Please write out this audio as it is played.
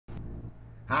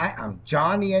Hi, I'm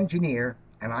John the engineer,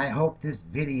 and I hope this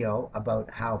video about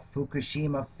how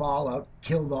Fukushima fallout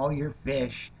killed all your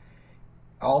fish,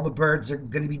 all the birds are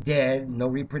going to be dead, no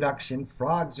reproduction,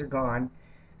 frogs are gone.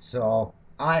 So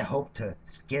I hope to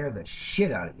scare the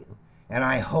shit out of you, and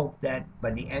I hope that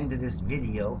by the end of this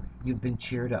video, you've been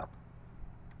cheered up.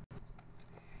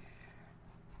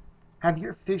 Have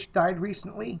your fish died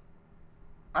recently?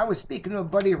 I was speaking to a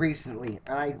buddy recently,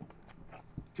 and I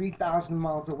 3,000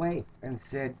 miles away and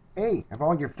said, "Hey, have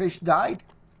all your fish died?"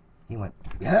 He went,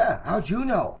 "Yeah, how'd you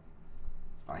know?"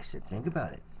 I said, "Think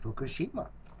about it, Fukushima."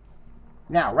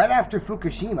 Now, right after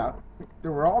Fukushima,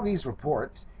 there were all these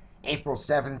reports. April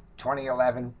 7th,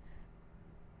 2011.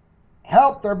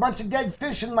 Help, there are a bunch of dead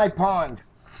fish in my pond.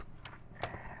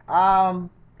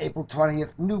 April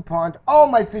 20th, new pond. All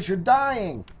my fish are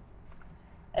dying.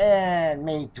 And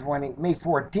May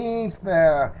 14th,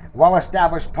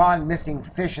 well-established pond missing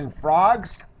fish and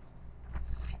frogs.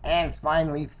 And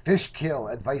finally, fish kill,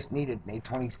 advice needed, May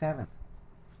 27th.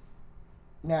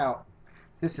 Now,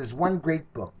 this is one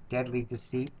great book, Deadly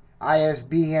Deceit,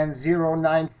 ISBN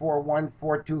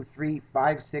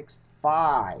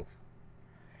 0941423565.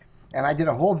 And I did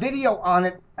a whole video on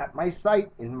it at my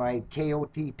site in my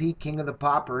KOTP, King of the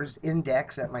Poppers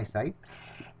index at my site.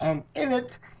 And in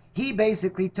it, he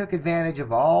basically took advantage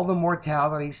of all the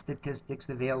mortality statistics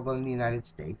available in the United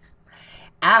States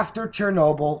after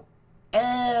Chernobyl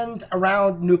and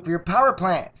around nuclear power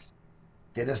plants.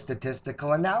 Did a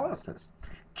statistical analysis,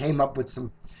 came up with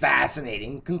some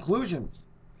fascinating conclusions.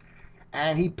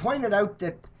 And he pointed out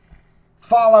that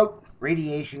fallout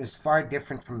radiation is far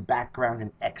different from background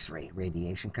and X-ray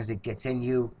radiation because it gets in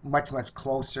you much, much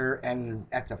closer, and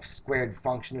that's a squared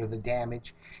function of the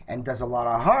damage and does a lot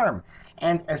of harm,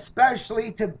 and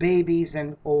especially to babies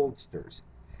and oldsters.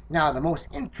 Now, the most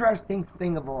interesting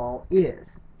thing of all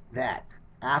is that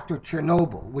after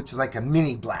Chernobyl, which is like a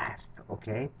mini blast,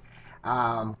 okay,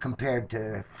 compared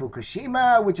to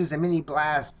Fukushima, which is a mini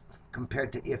blast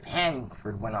compared to if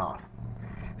Hanford went off.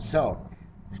 So,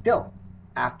 still,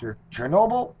 after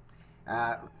Chernobyl,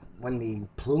 when the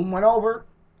plume went over,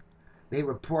 they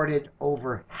reported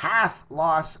over half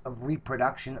loss of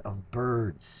reproduction of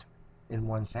birds in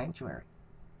one sanctuary.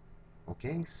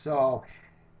 Okay, so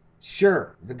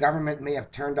sure, the government may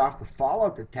have turned off the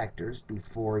fallout detectors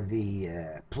before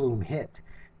the plume hit,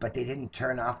 but they didn't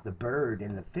turn off the bird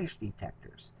and the fish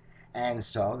detectors. And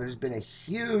so there's been a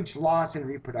huge loss in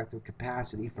reproductive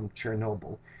capacity from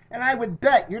Chernobyl. And I would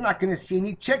bet you're not going to see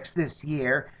any chicks this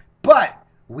year, but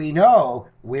we know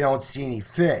we don't see any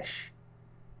fish.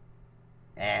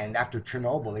 And after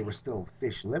Chernobyl, they were still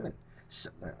fish living. So,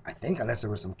 I think, unless there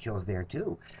were some kills there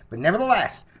too. But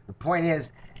nevertheless, the point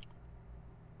is,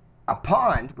 a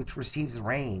pond which receives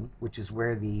rain, which is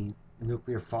where the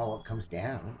nuclear fallout comes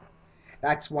down.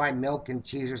 That's why milk and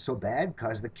cheese are so bad,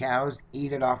 because the cows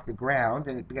eat it off the ground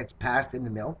and it gets passed in the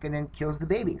milk and then kills the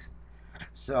babies.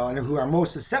 So, and who are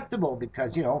most susceptible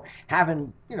because,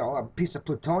 having, a piece of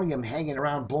plutonium hanging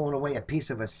around blowing away a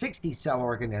piece of a 60 cell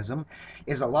organism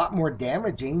is a lot more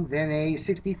damaging than a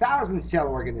 60,000 cell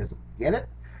organism. Get it?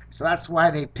 So that's why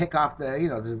they pick off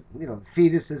the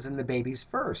fetuses and the babies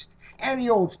first, and the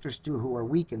oldsters too, who are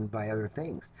weakened by other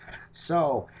things.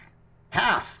 So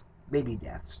half baby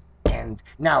deaths. And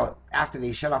now, after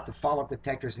they shut off the fallout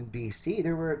detectors in BC,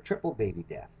 there were triple baby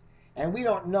deaths. And we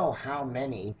don't know how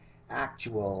many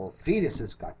actual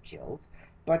fetuses got killed,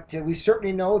 but we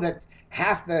certainly know that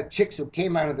half the chicks who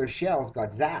came out of their shells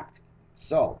got zapped.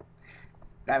 So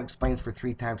that explains for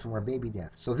 3 times more baby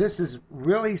deaths. So this is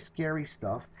really scary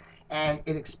stuff, and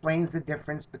it explains the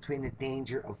difference between the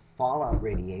danger of fallout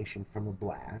radiation from a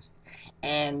blast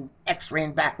and X-ray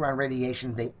and background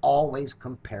radiation. They always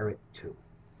compare it to.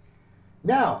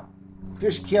 Now,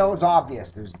 fish kill is obvious.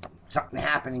 There's something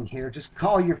happening here. Just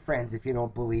call your friends if you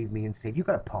don't believe me and say, "You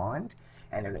got a pond?"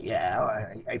 And they're like,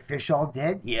 "Yeah, I fish all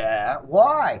dead." "Yeah,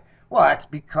 why?" "Well, that's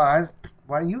because,"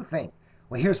 "What do you think?"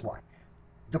 "Well, here's why.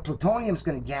 The plutonium's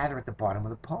going to gather at the bottom of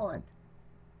the pond.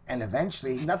 And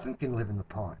eventually, nothing can live in the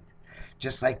pond.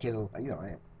 Just like it'll,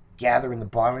 gather in the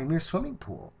bottom of your swimming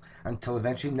pool. Until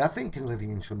eventually nothing can live in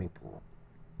your swimming pool.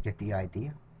 Get the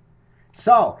idea?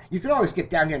 So, you can always get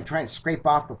down here and try and scrape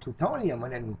off the plutonium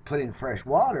and then put in fresh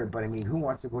water, but I mean, who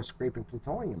wants to go scraping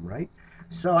plutonium, right?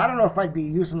 So, I don't know if I'd be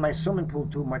using my swimming pool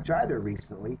too much either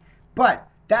recently, but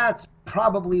that's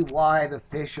probably why the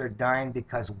fish are dying,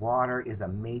 because water is a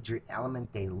major element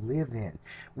they live in.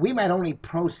 We might only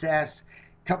process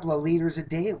a couple of liters a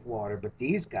day of water, but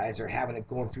these guys are having it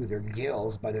going through their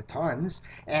gills by the tons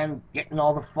and getting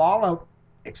all the fallout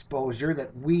exposure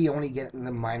that we only get in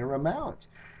a minor amount.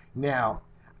 Now,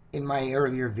 in my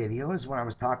earlier videos when I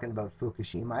was talking about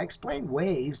Fukushima, I explained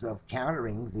ways of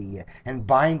countering the and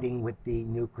binding with the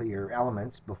nuclear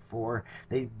elements before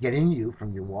they get in you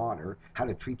from your water, how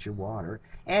to treat your water,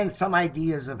 and some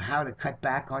ideas of how to cut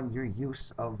back on your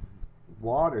use of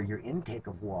water, your intake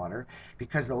of water,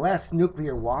 because the less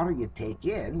nuclear water you take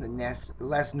in, the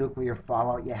less nuclear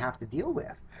fallout you have to deal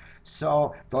with.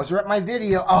 So those are at my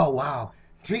video. Oh, wow.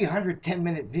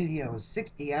 310-minute videos,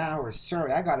 60 hours.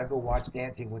 Sorry, I gotta go watch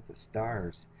Dancing with the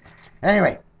Stars.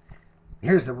 Anyway,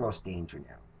 here's the worst danger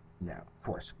now. Now, of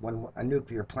course, when a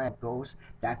nuclear plant goes,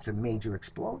 that's a major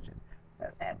explosion.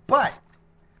 But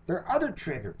there are other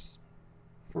triggers.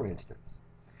 For instance,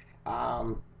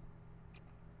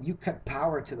 you cut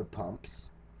power to the pumps,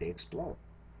 they explode.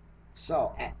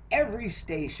 So at every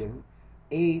station,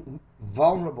 a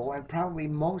vulnerable and probably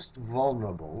most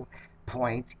vulnerable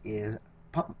point is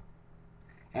pump.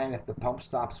 And if the pump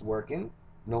stops working,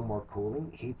 no more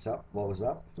cooling, heats up, blows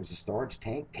up. If there's a storage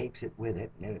tank, takes it with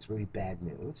it, and it's really bad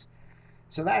news.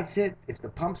 So that's it. If the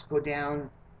pumps go down,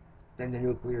 then the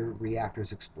nuclear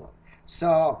reactors explode.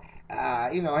 So,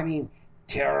 I mean,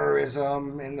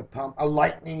 terrorism in the pump, a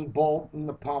lightning bolt in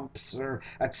the pumps, or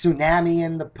a tsunami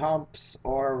in the pumps,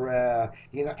 or,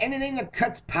 anything that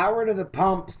cuts power to the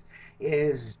pumps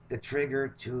is the trigger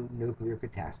to nuclear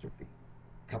catastrophe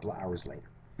a couple of hours later.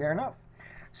 Fair enough.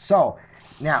 So,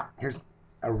 now, here's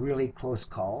a really close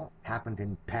call. Happened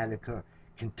in Paducah,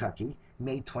 Kentucky,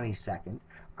 May 22nd.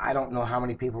 I don't know how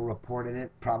many people reported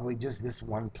it. Probably just this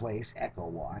one place, Echo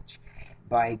Watch,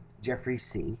 by Jeffrey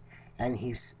C. And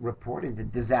he's reported the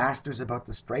disasters about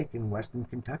to strike in western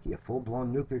Kentucky, a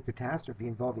full-blown nuclear catastrophe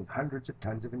involving hundreds of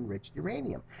tons of enriched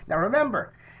uranium. Now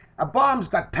remember, a bomb's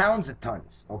got pounds of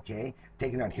tons, okay,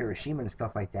 taking out Hiroshima and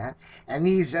stuff like that. And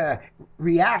these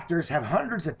reactors have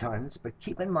hundreds of tons, but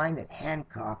keep in mind that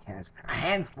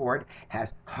Hanford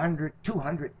has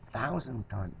 200,000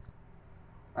 tons.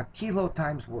 A kilo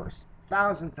times worse,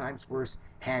 1,000 times worse.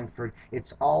 Hanford,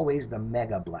 it's always the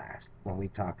mega blast when we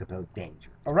talk about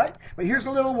danger. All right, but here's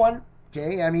a little one.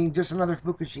 Okay, I mean, just another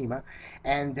Fukushima,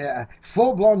 and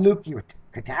full-blown nuclear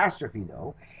catastrophe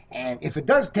though. And if it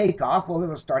does take off, well,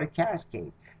 it'll start a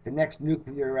cascade. The next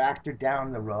nuclear reactor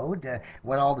down the road,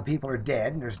 when all the people are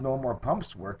dead and there's no more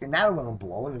pumps working, that one will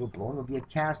blow, and it'll be a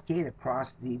cascade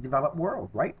across the developed world,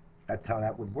 right? That's how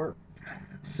that would work.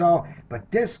 So, but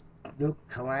this nuke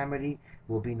calamity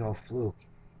will be no fluke.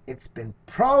 It's been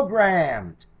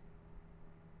programmed.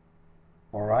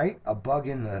 All right, a bug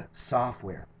in the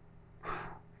software.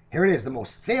 Here it is, the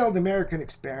most failed American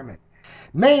experiment.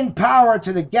 Main power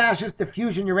to the gaseous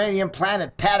diffusion uranium plant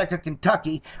at Paducah,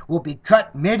 Kentucky will be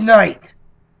cut midnight.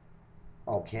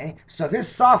 Okay, so this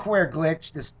software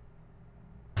glitch, this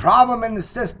problem in the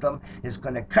system is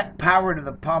going to cut power to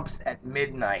the pumps at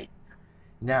midnight.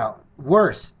 Now,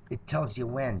 worse, it tells you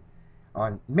when.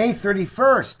 On May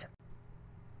 31st.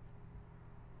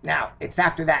 Now, it's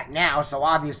after that now, so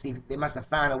obviously they must have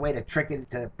found a way to trick it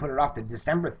to put it off to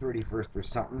December 31st or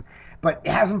something. But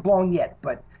it hasn't blown yet.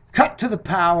 But cut to the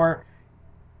power,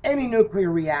 any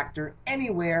nuclear reactor,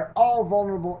 anywhere, all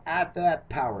vulnerable at that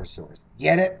power source.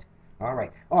 Get it? All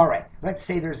right. Let's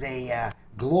say there's a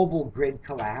global grid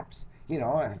collapse,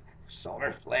 a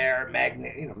solar flare,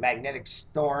 magnetic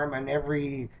storm, and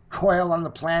every coil on the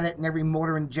planet and every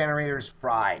motor and generator is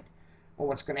fried. Well,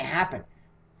 what's going to happen?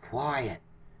 Quiet.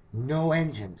 No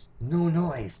engines, no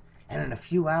noise, and in a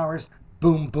few hours,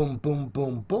 boom, boom, boom,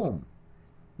 boom, boom.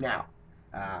 Now,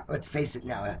 let's face it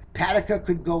now, Paducah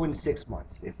could go in 6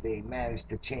 months if they manage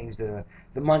to change the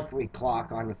monthly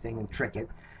clock on the thing and trick it.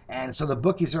 And so the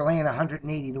bookies are laying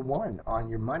 180 to 1 on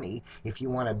your money if you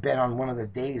want to bet on one of the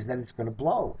days that it's going to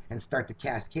blow and start to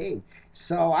cascade.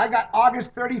 So I got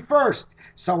August 31st.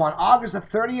 So on August the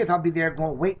 30th, I'll be there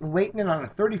going waiting. And on the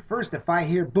 31st, if I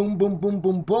hear boom, boom, boom,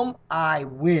 boom, boom, I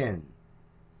win.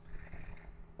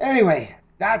 Anyway,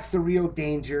 that's the real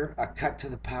danger, a cut to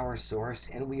the power source.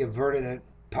 And we averted a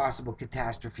possible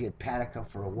catastrophe at Paducah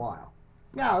for a while.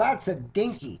 Now, that's a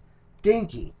dinky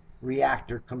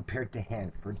reactor compared to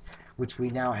Hanford, which we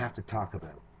now have to talk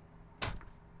about.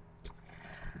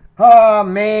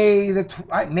 May the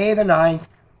 9th,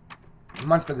 a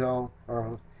month ago,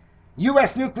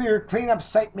 U.S. nuclear cleanup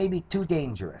site may be too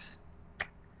dangerous.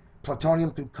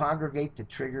 Plutonium could congregate to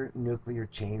trigger nuclear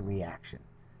chain reaction.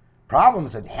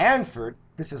 Problems at Hanford,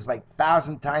 this is like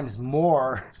 1,000 times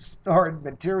more stored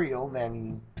material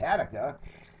than Paducah.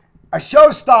 A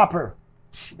showstopper.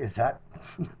 Is that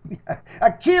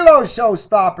a kilo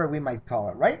showstopper, we might call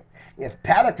it, right? If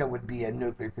Paducah would be a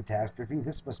nuclear catastrophe,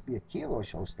 this must be a kilo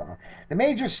showstopper. The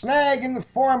major snag in the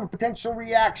form of potential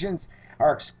reactions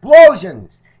are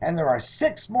explosions, and there are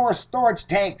 6 more storage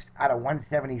tanks out of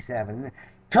 177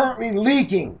 currently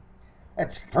leaking.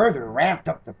 It's further ramped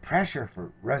up the pressure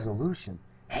for resolution.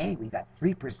 Hey, we got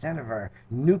 3% of our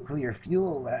nuclear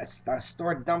fuel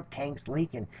stored dump tanks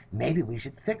leaking. Maybe we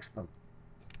should fix them.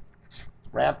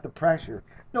 Ramp the pressure.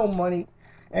 No money.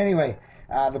 Anyway,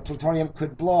 the plutonium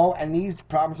could blow, and these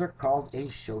problems are called a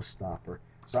showstopper.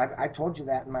 So I told you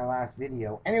that in my last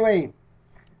video. Anyway,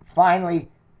 finally,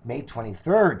 May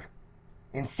 23rd,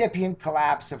 incipient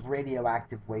collapse of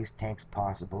radioactive waste tanks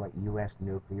possible at U.S.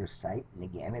 nuclear site. And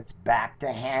again, it's back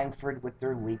to Hanford with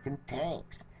their leaking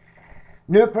tanks.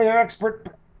 Nuclear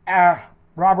expert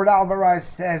Robert Alvarez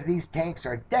says these tanks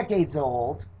are decades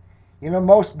old. You know,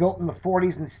 most built in the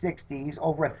 40s and 60s.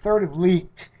 Over a third have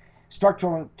leaked.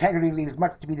 Structural integrity leaves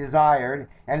much to be desired,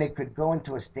 and it could go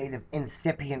into a state of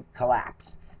incipient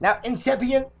collapse. Now,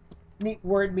 incipient, neat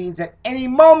word, means at any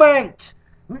moment.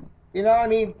 You know what I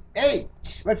mean? Hey,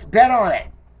 let's bet on it.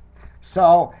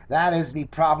 So that is the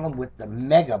problem with the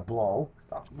mega blow,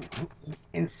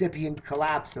 incipient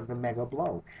collapse of the mega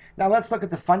blow. Now let's look at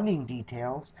the funding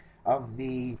details of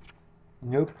the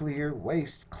nuclear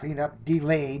waste cleanup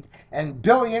delayed and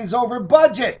billions over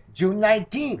budget. June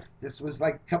 19th. This was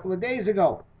like a couple of days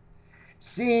ago.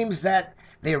 Seems that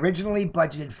they originally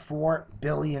budgeted $4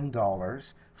 billion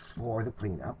for the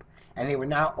cleanup, and they were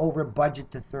now over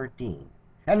budget to 13.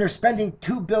 And they're spending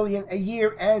 $2 billion a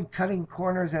year and cutting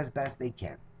corners as best they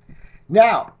can.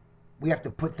 Now, we have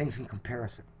to put things in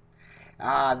comparison.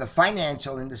 The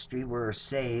financial industry were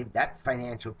saved. That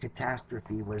financial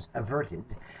catastrophe was averted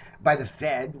by the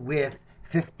Fed with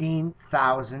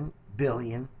 $15,000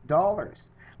 billion,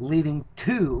 leaving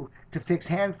 2 to fix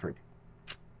Hanford.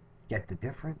 Get the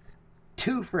difference?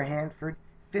 2 for Hanford,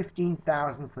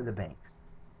 15,000 for the banks.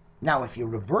 Now, if you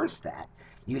reverse that,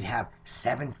 you'd have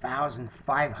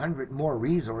 7,500 more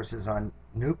resources on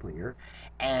nuclear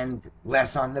and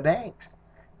less on the banks.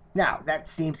 Now, that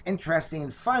seems interesting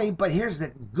and funny, but here's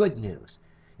the good news.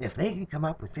 If they can come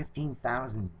up with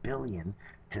 15,000 billion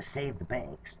to save the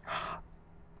banks,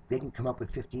 they can come up with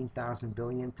 15,000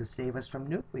 billion to save us from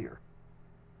nuclear.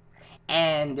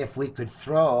 And if we could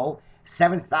throw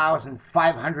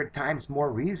 7,500 times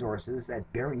more resources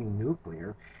at burying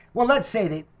nuclear, well, let's say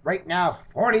that right now,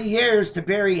 40 years to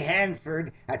bury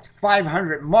Hanford, that's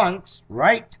 500 months,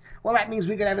 right? Well, that means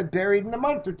we could have it buried in a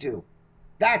month or 2.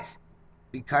 That's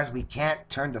because we can't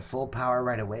turn to full power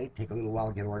right away. Take a little while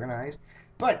to get organized.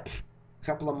 But a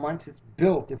couple of months it's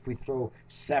built if we throw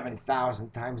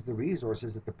 7,000 times the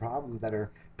resources at the problem that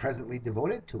are presently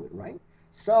devoted to it, right?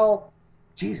 So,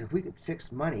 geez, if we could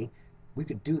fix money, we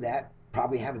could do that,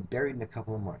 probably have it buried in a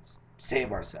couple of months.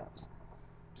 Save ourselves.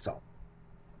 So,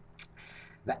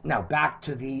 now back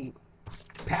to the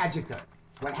Pajica.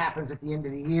 What happens at the end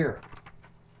of the year?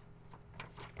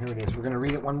 Here it is. We're going to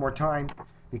read it one more time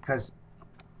because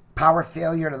power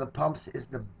failure to the pumps is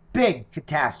the big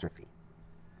catastrophe.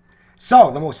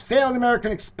 So, the most failed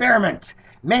American experiment.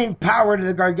 Main power to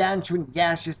the gargantuan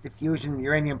gaseous diffusion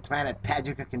uranium plant at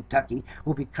Pajica, Kentucky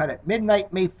will be cut at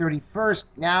midnight, May 31st,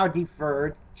 now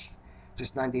deferred,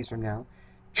 just 9 days from now.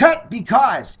 Cut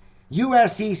because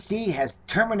USEC has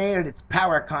terminated its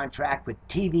power contract with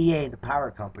TVA, the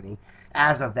power company,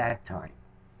 as of that time.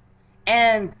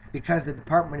 And because the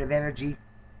Department of Energy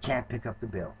can't pick up the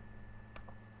bill.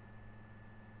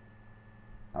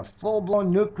 A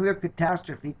full-blown nuclear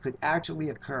catastrophe could actually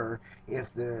occur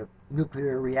if the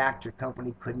nuclear reactor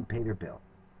company couldn't pay their bill.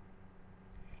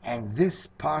 And this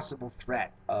possible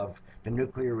threat of the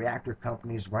nuclear reactor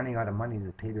companies running out of money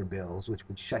to pay their bills, which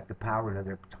would shut the power to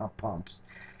their pumps,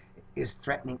 is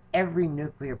threatening every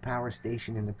nuclear power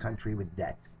station in the country with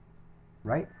debts,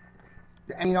 right?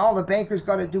 I mean, all the bankers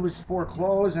got to do is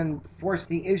foreclose and force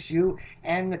the issue,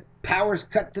 and the power's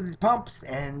cut to the pumps,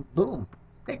 and boom,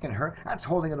 they can hurt. That's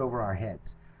holding it over our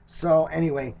heads. So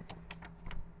anyway,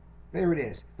 there it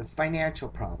is, the financial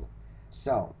problem.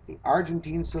 So the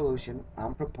Argentine solution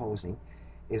I'm proposing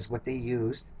is what they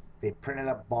used. They printed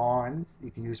up bonds you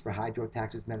can use for hydro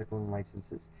taxes, medical, and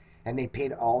licenses. And they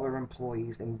paid all their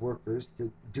employees and workers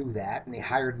to do that. And they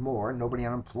hired more. Nobody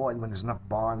unemployed when there's enough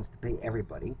bonds to pay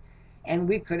everybody. And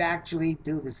we could actually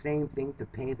do the same thing to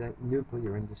pay the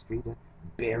nuclear industry to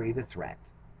bury the threat.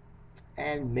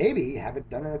 And maybe have it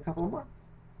done in a couple of months.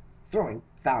 Throwing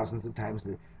thousands of times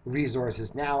the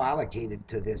resources now allocated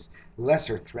to this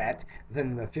lesser threat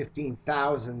than the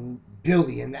 15,000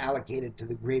 billion allocated to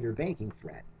the greater banking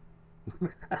threat.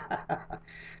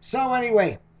 So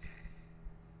anyway,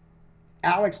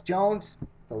 Alex Jones,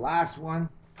 the last one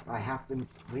I have to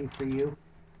leave for you.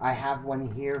 I have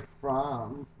one here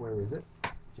from, where is it,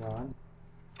 John?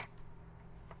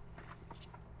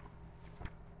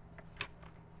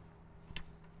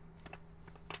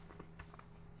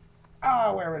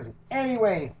 Oh, where is it?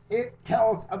 Anyway, it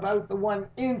tells about the one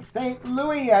in St.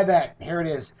 Louis, I bet. Here it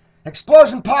is.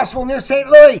 Explosion possible near St.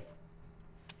 Louis.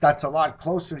 That's a lot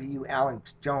closer to you,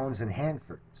 Alex Jones, and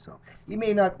Hanford. So you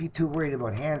may not be too worried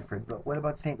about Hanford, but what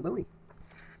about St. Louis?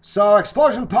 So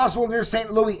explosion possible near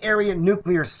St. Louis area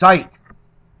nuclear site.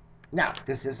 Now,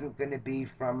 this isn't going to be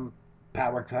from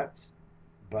power cuts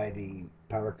by the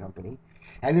power company.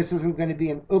 And this isn't going to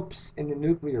be an oops in the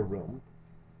nuclear room.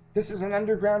 This is an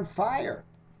underground fire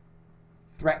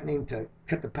threatening to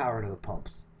cut the power to the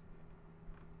pumps.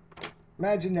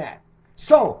 Imagine that.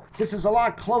 So, this is a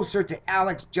lot closer to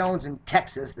Alex Jones in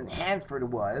Texas than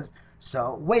Hanford was.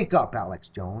 So, wake up, Alex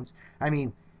Jones. I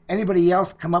mean, anybody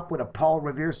else come up with a Paul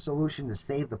Revere solution to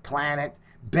save the planet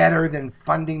better than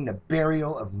funding the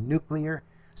burial of nuclear?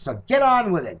 So get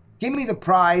on with it. Give me the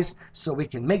prize so we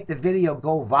can make the video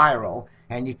go viral.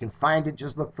 And you can find it.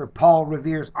 Just look for Paul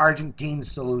Revere's Argentine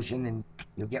Solution and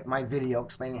you'll get my video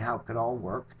explaining how it could all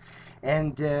work.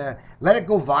 And let it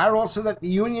go viral so that the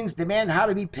unions demand how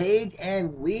to be paid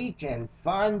and we can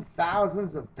fund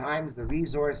thousands of times the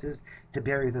resources to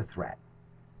bury the threat.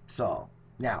 So,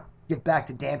 now, get back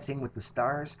to Dancing with the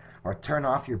Stars or turn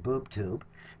off your boob tube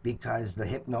because the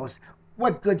hypnos,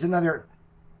 what good's another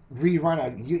rerun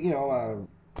of,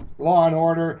 Law and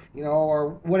Order,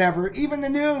 or whatever, even the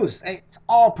news. It's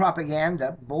all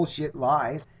propaganda, bullshit,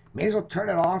 lies. May as well turn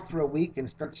it off for a week and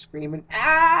start screaming,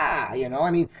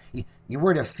 you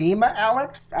worried of FEMA,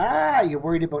 Alex? You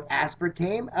worried about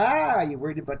aspartame? You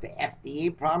worried about the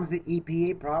FDA problems, the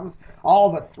EPA problems, all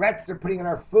the threats they're putting in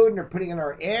our food and they're putting in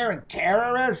our air, and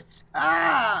terrorists?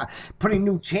 Putting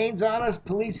new chains on us,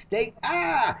 police state?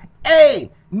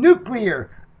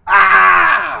 Nuclear?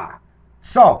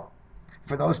 So,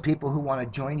 for those people who want to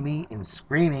join me in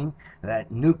screaming that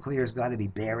nuclear's got to be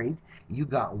buried, you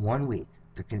got 1 week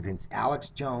to convince Alex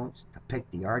Jones to pick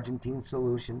the Argentine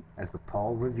Solution as the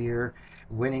Paul Revere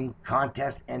winning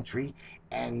contest entry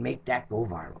and make that go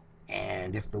viral.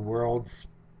 And if the world's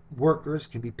workers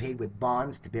can be paid with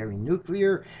bonds to bury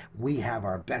nuclear, we have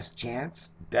our best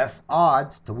chance, best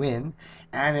odds to win.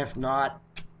 And if not,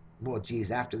 well,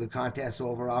 geez, after the contest's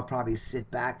over, I'll probably sit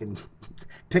back and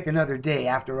pick another day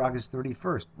after August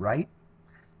 31st, right?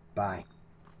 Bye.